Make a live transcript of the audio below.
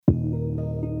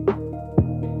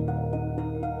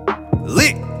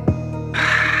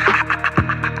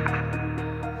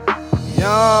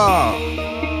Yeah.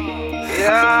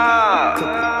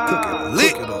 Yeah. Cook it up.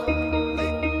 Lit. Cook it up.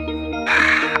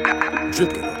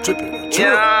 Drip it up. Drip it up. Drip.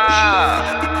 Yeah.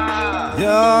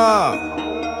 Yeah.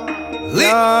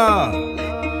 Lit. Yeah.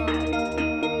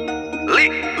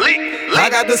 Lit. I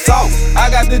got the sauce, I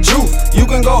got the juice. You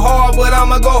can go hard, but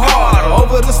I'ma go harder.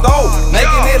 Over the stove,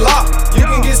 making it lock. You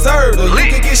can get served or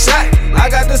you can get shot. I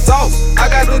got the sauce, I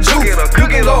got the juice. You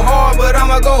can go hard, but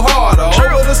I'ma go harder.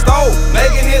 Over the stove,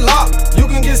 making it lock. You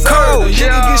can get served or you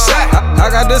can get shot. I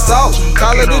got the sauce,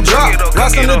 call it the drop.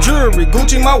 Rockin' the jewelry,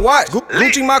 Gucci my watch,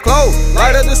 Gucci my clothes.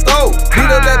 Light up the stove, heat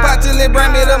up that pot till it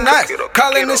bring me them nights.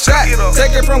 Callin' the shot,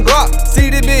 take it from Glock. See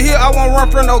this bitch here, I won't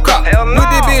run from no cop. With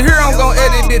this bitch here, I'm gon'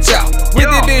 edit bitch out. With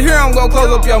this bitch here, I'm gon'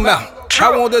 close up your mouth.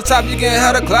 I want the top, you can't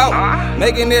have the clout.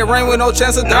 Making it rain with no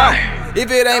chance of doubt. If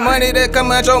it ain't money that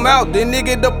come out your mouth, then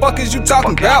nigga, the fuck is you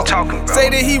talking about? Say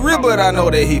that he real, but I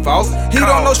know that he false. He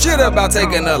don't know shit about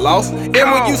taking a loss. And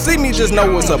when you see me, just know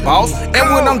it's a boss. And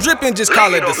when I'm dripping, just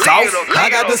call it the sauce. I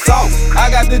got the sauce,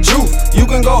 I got the juice. You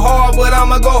can go hard, but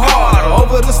I'ma go harder.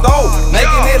 Over the stove,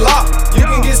 making it lock. You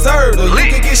can get served or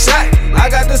you can get shot. I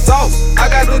got the sauce,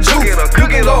 I got the juice. You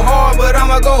can go hard, but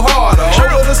I'ma go harder.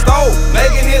 Over the stove,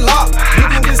 making it lock. You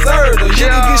can get served or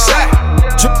you can get shot.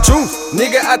 Truth,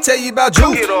 nigga, I tell you about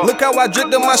juice. Look how I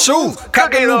dripped in my shoes.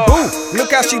 Caught the new boo. Look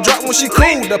how she dropped when she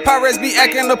cool. The pirates be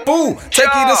acting the fool.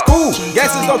 Take you to school.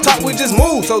 Gangsters don't talk, we just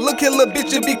move. So look here, little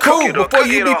bitch, you be cool before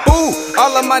you be fooled.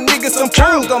 All of my niggas some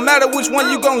fools. Don't matter which one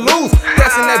you gon' lose.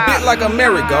 Passing that bit like a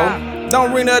merry-go.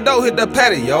 Don't ring the door, hit the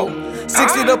patio.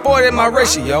 60 to 40 my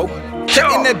ratio.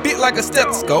 Checking that bit like a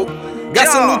stethoscope. Got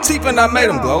some new teeth and I made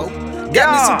them glow.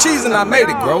 Got me some cheese and I made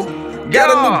it grow. Got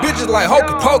a new bitches like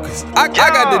Hocus Pocus. I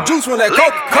got the juice from that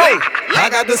Coca-Cola. I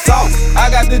got the sauce,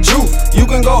 I got the juice. You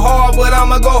can go hard, but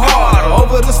I'ma go harder.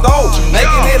 Over the stove,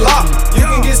 making it lock. You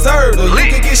can get served or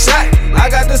you can get shot. I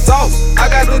got the sauce,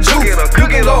 I got the juice. You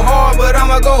can go hard, but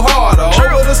I'ma go harder.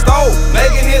 Over the stove,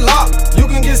 making it lock. You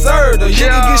can get served or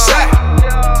you can get shot.